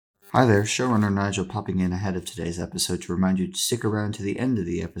Hi there, showrunner Nigel popping in ahead of today's episode to remind you to stick around to the end of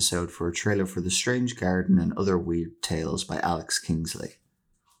the episode for a trailer for The Strange Garden and Other Weird Tales by Alex Kingsley.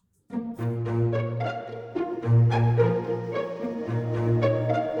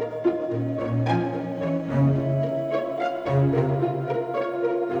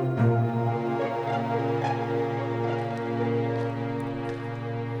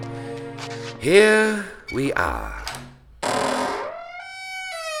 Here we are.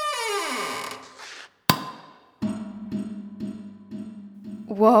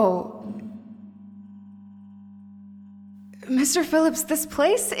 Whoa. Mr. Phillips, this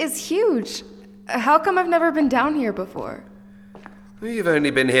place is huge. How come I've never been down here before? You've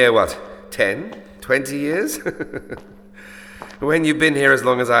only been here, what, 10, 20 years? When you've been here as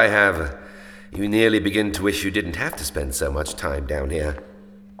long as I have, you nearly begin to wish you didn't have to spend so much time down here.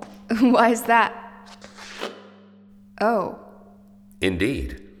 Why is that? Oh,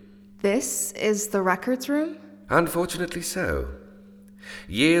 Indeed. this is the records room? Unfortunately so.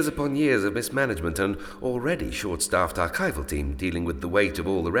 Years upon years of mismanagement and already short-staffed archival team dealing with the weight of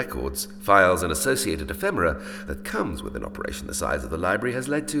all the records, files and associated ephemera that comes with an operation the size of the library has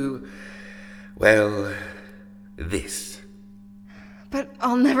led to, well, this. But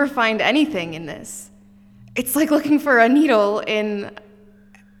I'll never find anything in this. It's like looking for a needle in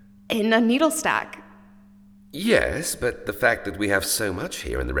a needle stack. Yes, but the fact that we have so much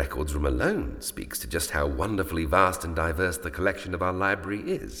here in the records room alone speaks to just how wonderfully vast and diverse the collection of our library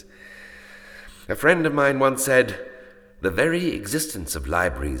is. A friend of mine once said, "The very existence of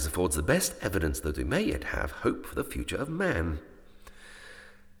libraries affords the best evidence that we may yet have hope for the future of man."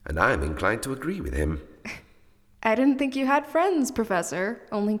 And I am inclined to agree with him. I didn't think you had friends, Professor,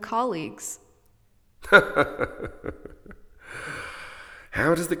 only colleagues.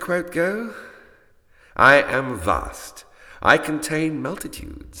 How does the quote go? I am vast. I contain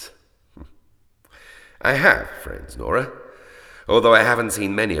multitudes. I have friends, Nora, although I haven't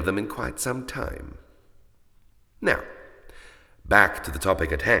seen many of them in quite some time. Now, back to the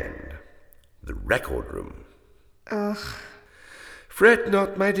topic at hand. The record room. Ugh. Fret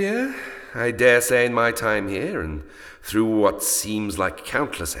not, my dear. I dare say in my time here, and through what seems like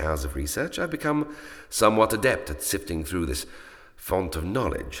countless hours of research, I've become somewhat adept at sifting through this font of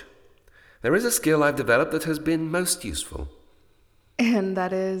knowledge. There is a skill I've developed that has been most useful. And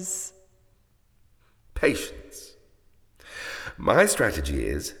that is... Patience. My strategy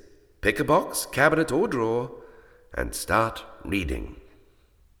is pick a box, cabinet, or drawer and start reading.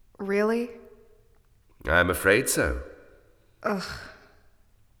 Really? I'm afraid so.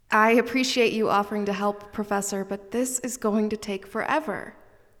 I appreciate you offering to help, Professor, but this is going to take forever.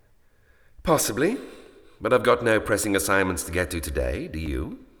 Possibly, but I've got no pressing assignments to get to today, do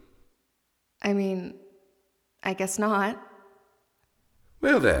you? I mean, I guess not.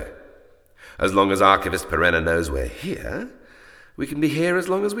 Well there. As long as Archivist Perenna knows we're here, we can be here as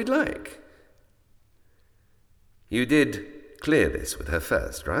long as we'd like. You did clear this with her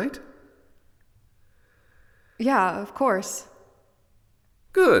first, right? Yeah, of course.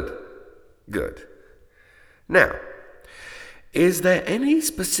 Good. Good. Now, is there any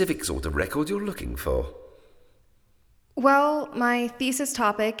specific sort of record you're looking for? Well, my thesis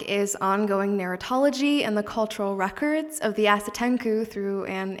topic is ongoing narratology and the cultural records of the Asatenku through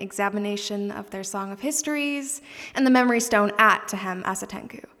an examination of their Song of Histories and the Memory Stone at Tehem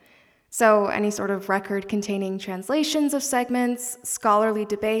Asatenku. So any sort of record containing translations of segments, scholarly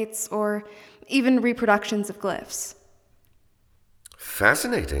debates, or even reproductions of glyphs.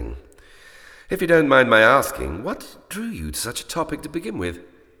 Fascinating. If you don't mind my asking, what drew you to such a topic to begin with?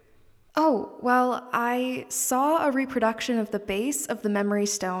 Oh, well, I saw a reproduction of the base of the Memory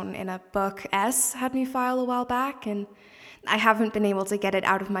Stone in a book S had me file a while back, and I haven't been able to get it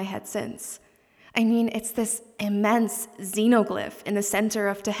out of my head since. I mean, it's this immense xenoglyph in the center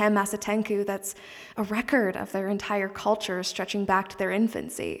of Tehem Asatenku that's a record of their entire culture stretching back to their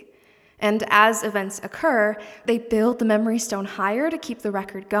infancy. And as events occur, they build the Memory Stone higher to keep the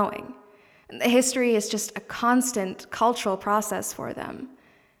record going. The history is just a constant cultural process for them.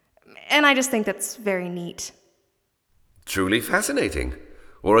 And I just think that's very neat. Truly fascinating.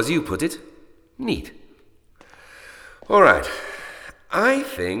 Or as you put it, neat. All right. I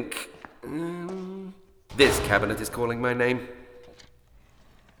think this cabinet is calling my name.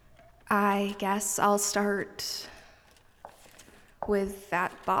 I guess I'll start with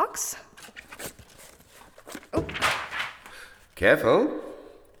that box. Oh, Careful.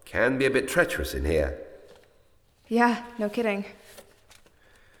 Can be a bit treacherous in here. yeah, no kidding.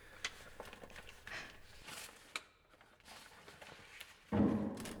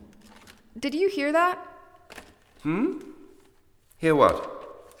 Did you hear that? Hear what?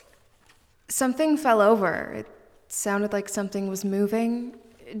 Something fell over. It sounded like something was moving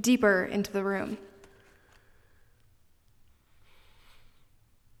deeper into the room.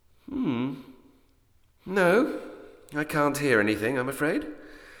 No, I can't hear anything, I'm afraid.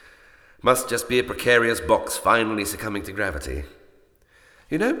 Must just be a precarious box finally succumbing to gravity.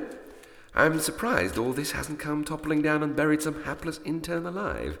 You know, I'm surprised all this hasn't come toppling down and buried some hapless intern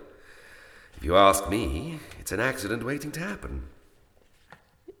alive. If you ask me, it's an accident waiting to happen.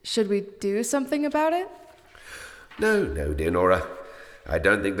 Should we do something about it? No, dear Nora. I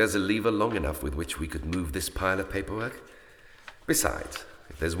don't think there's a lever long enough with which we could move this pile of paperwork. Besides,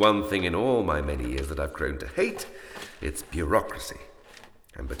 if there's one thing in all my many years that I've grown to hate, it's bureaucracy.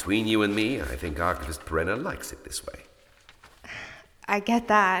 And between you and me, I think Archivist Perenna likes it this way. I get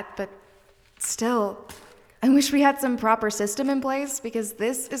that, but still, I wish we had some proper system in place, because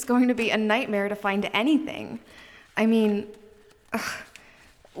this is going to be a nightmare to find anything. I mean,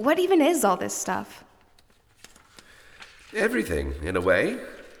 what even is all this stuff? Everything, in a way.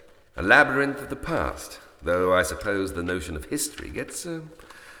 A labyrinth of the past, though I suppose the notion of history gets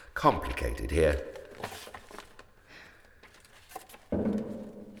complicated here.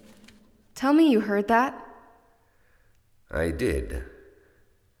 Tell me you heard that? I did.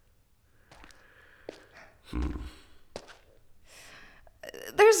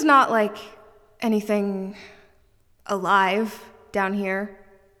 There's not, like, anything alive down here,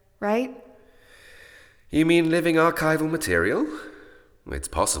 right? You mean living archival material? It's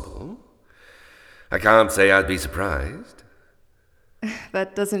possible. I can't say I'd be surprised.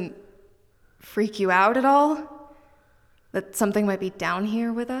 That doesn't freak you out at all? That something might be down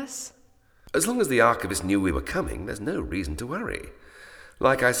here with us? As long as the archivist knew we were coming, there's no reason to worry.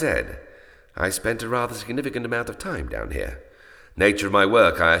 Like I said, I spent a rather significant amount of time down here. Nature of my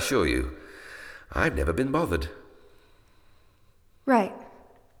work, I assure you. I've never been bothered. Right.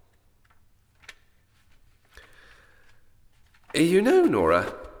 You know,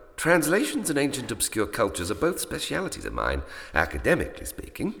 Nora, translations and ancient obscure cultures are both specialities of mine, academically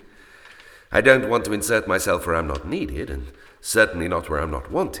speaking. I don't want to insert myself where I'm not needed, and certainly not where I'm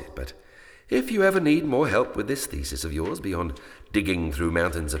not wanted, but if you ever need more help with this thesis of yours beyond digging through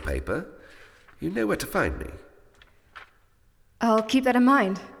mountains of paper, you know where to find me. I'll keep that in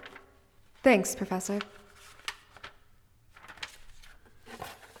mind. Thanks, Professor.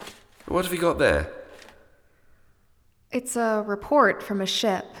 What have you got there? It's a report from a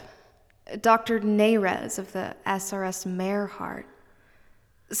ship. Dr. Nayrez of the SRS Merehart.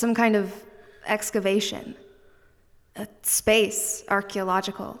 Some kind of excavation. A space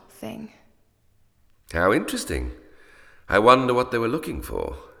archaeological thing. How interesting. I wonder what they were looking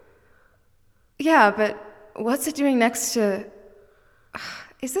for. Yeah, but what's it doing next to...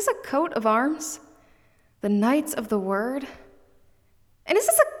 Is this a coat of arms? The Knights of the Word? And is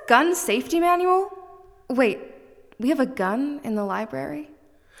this a gun safety manual? Wait, we have a gun in the library?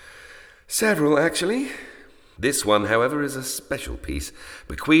 Several, actually. This one, however, is a special piece,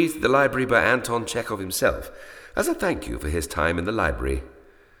 bequeathed the library by Anton Chekhov himself, as a thank you for his time in the library.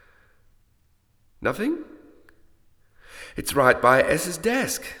 Nothing? It's right by S's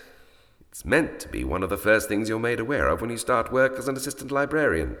desk. It's meant to be one of the first things you're made aware of when you start work as an assistant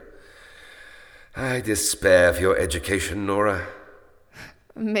librarian. I despair of your education, Nora.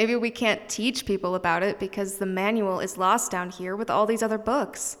 Maybe we can't teach people about it because the manual is lost down here with all these other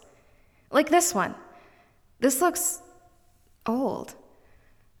books. Like this one. This looks old.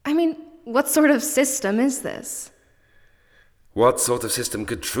 I mean, what sort of system is this? What sort of system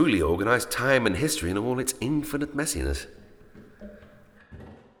could truly organize time and history in all its infinite messiness?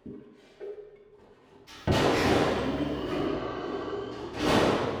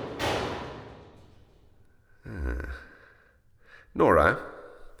 Nora,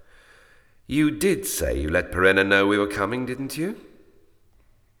 you did say you let Perenna know we were coming, didn't you?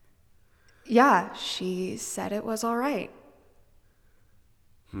 Yeah, she said it was all right.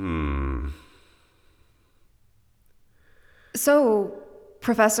 So,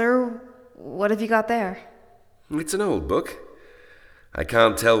 Professor, what have you got there? It's an old book. I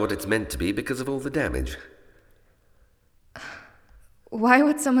can't tell what it's meant to be because of all the damage. Why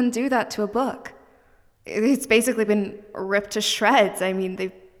would someone do that to a book? It's basically been ripped to shreds. I mean,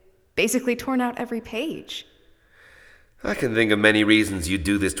 they've basically torn out every page. I can think of many reasons you'd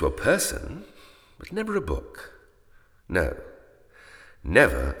do this to a person, but never a book. No,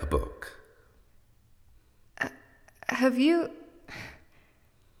 never a book. Have you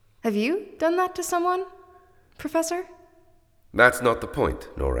done that to someone, Professor? That's not the point,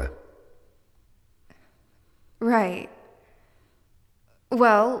 Nora. Right.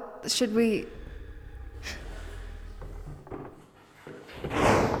 Well, should we...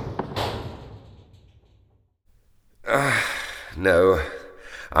 No.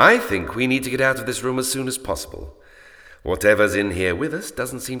 I think we need to get out of this room as soon as possible. Whatever's in here with us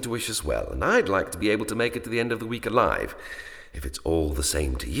doesn't seem to wish us well, and I'd like to be able to make it to the end of the week alive, if it's all the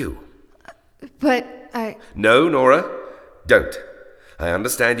same to you. But I... No, Nora, don't. I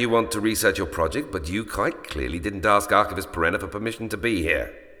understand you want to research your project, but you quite clearly didn't ask Archivist Perenna for permission to be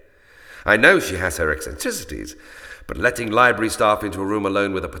here. I know she has her eccentricities, but letting library staff into a room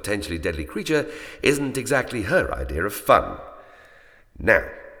alone with a potentially deadly creature isn't exactly her idea of fun. Now,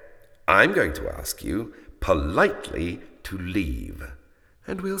 I'm going to ask you politely to leave,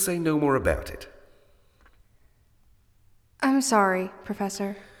 and we'll say no more about it. I'm sorry,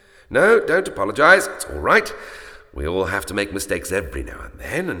 Professor. No, don't apologize. It's all right. We all have to make mistakes every now and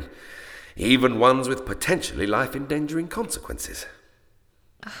then, and even ones with potentially life-endangering consequences.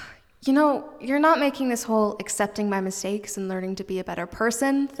 You know, you're not making this whole accepting my mistakes and learning to be a better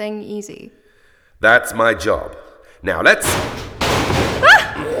person thing easy. That's my job. Now let's...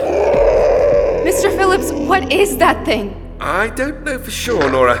 Mr. Phillips, what is that thing? I don't know for sure,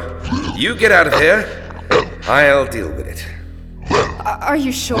 Nora. You get out of here. I'll deal with it. Are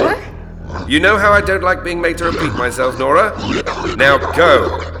you sure? You know how I don't like being made to repeat myself, Nora? Now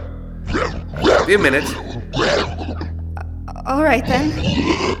go. Be a minute. All right, then.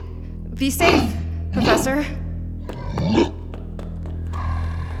 Be safe, Professor.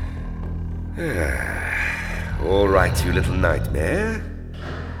 All right, you little nightmare.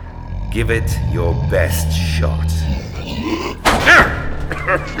 Give it your best shot.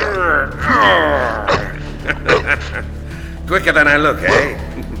 Quicker than I look, eh?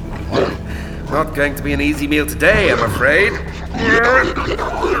 Not going to be an easy meal today, I'm afraid.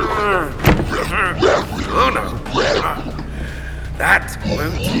 Oh no. That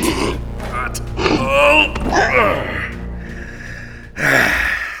won't do. But,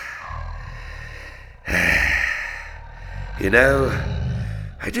 you know,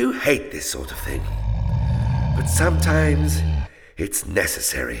 I do hate this sort of thing. But sometimes it's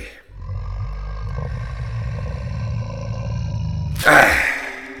necessary.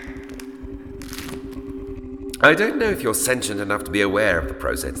 I don't know if you're sentient enough to be aware of the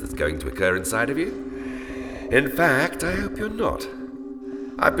process that's going to occur inside of you. In fact, I hope you're not.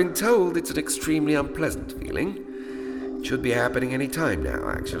 I've been told it's an extremely unpleasant feeling. It should be happening any time now,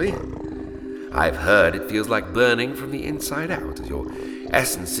 actually. I've heard it feels like burning from the inside out as your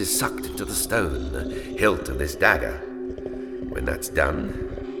essence is sucked into the stone, the hilt of this dagger. When that's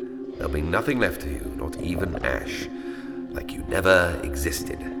done, there'll be nothing left of you, not even ash, like you never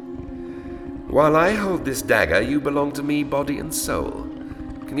existed. While I hold this dagger, you belong to me, body and soul.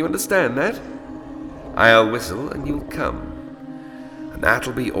 Can you understand that? I'll whistle and you'll come. And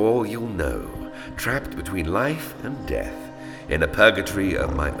that'll be all you'll know, trapped between life and death, in a purgatory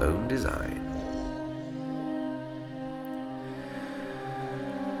of my own design.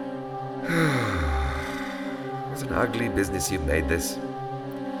 What an ugly business you've made this.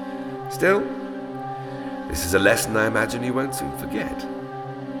 Still, this is a lesson I imagine you won't soon forget.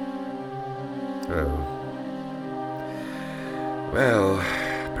 Oh. Well,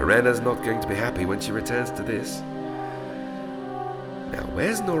 Perenna's not going to be happy when she returns to this. Now,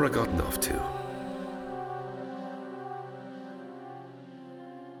 where's Nora gotten off to?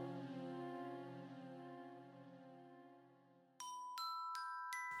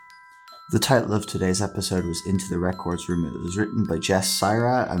 The title of today's episode was Into the Records Room. It was written by Jess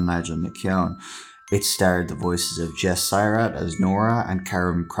Syrat and Nigel McKeown. It starred the voices of Jess Syrat as Nora and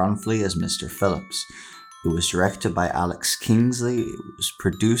Karen Cronfley as Mr. Phillips. It was directed by Alex Kingsley. It was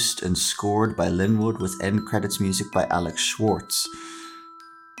produced and scored by Linwood with end credits music by Alex Schwartz.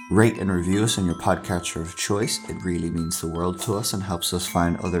 Rate and review us on your podcatcher of choice. It really means the world to us and helps us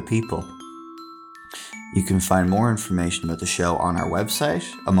find other people. You can find more information about the show on our website,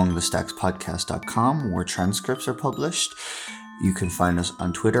 amongthestackspodcast.com, where transcripts are published. You can find us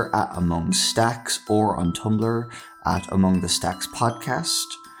on Twitter at Among Stacks or on Tumblr at Among the Stacks Podcast.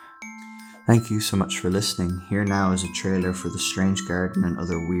 Thank you so much for listening. Here now is a trailer for The Strange Garden and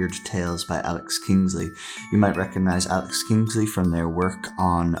Other Weird Tales by Alex Kingsley. You might recognize Alex Kingsley from their work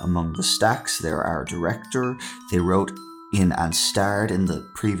on Among the Stacks. They're our director. They wrote in and starred in the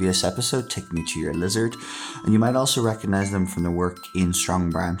previous episode, Take Me to Your Lizard. And you might also recognize them from their work in Strong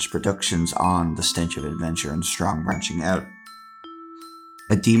Branch Productions on The Stench of Adventure and Strong Branching Out.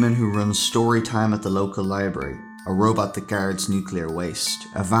 A demon who runs story time at the local library. A robot that guards nuclear waste.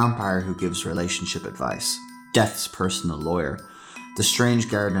 A vampire who gives relationship advice. Death's personal lawyer. The Strange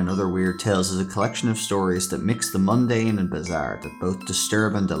Garden and Other Weird Tales is a collection of stories that mix the mundane and bizarre, that both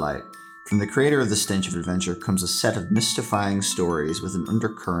disturb and delight. From the creator of The Stench of Adventure comes a set of mystifying stories with an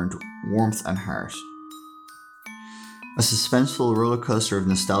undercurrent, warmth and heart. A suspenseful rollercoaster of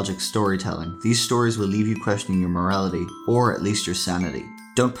nostalgic storytelling, these stories will leave you questioning your morality, or at least your sanity.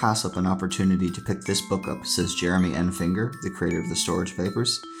 Don't pass up an opportunity to pick this book up, says Jeremy N. Finger, the creator of the Storage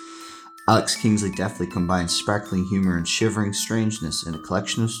Papers. Alex Kingsley deftly combines sparkling humour and shivering strangeness in a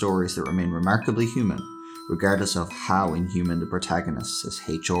collection of stories that remain remarkably human, regardless of how inhuman the protagonist, says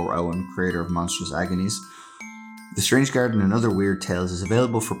H.R. Owen, creator of Monstrous Agonies. The Strange Garden and Other Weird Tales is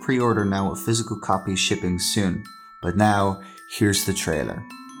available for pre-order now with physical copies shipping soon. But now, here's the trailer.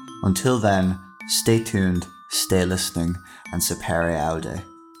 Until then, stay tuned, stay listening, and sapere aude.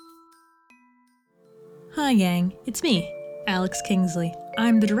 Hi gang, it's me, Alex Kingsley.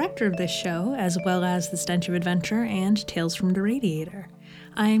 I'm the director of this show, as well as The Stench of Adventure and Tales from the Radiator.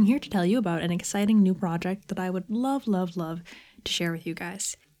 I am here to tell you about an exciting new project that I would love to share with you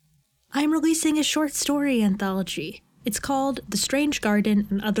guys. I'm releasing a short story anthology. It's called The Strange Garden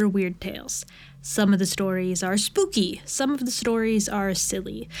and Other Weird Tales. Some of the stories are spooky, some of the stories are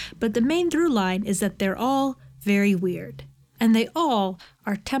silly, but the main through line is that they're all very weird, and they all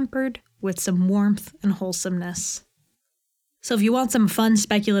are tempered with some warmth and wholesomeness. So if you want some fun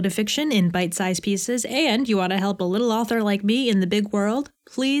speculative fiction in bite-sized pieces, and you want to help a little author like me in the big world,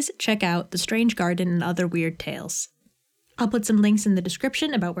 please check out The Strange Garden and Other Weird Tales. I'll put some links in the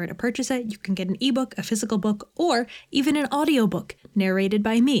description about where to purchase it. You can get an ebook, a physical book, or even an audiobook narrated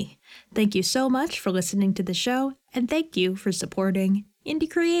by me. Thank you so much for listening to the show, and thank you for supporting indie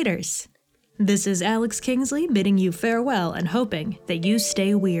creators. This is Alex Kingsley bidding you farewell and hoping that you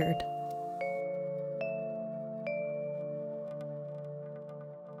stay weird.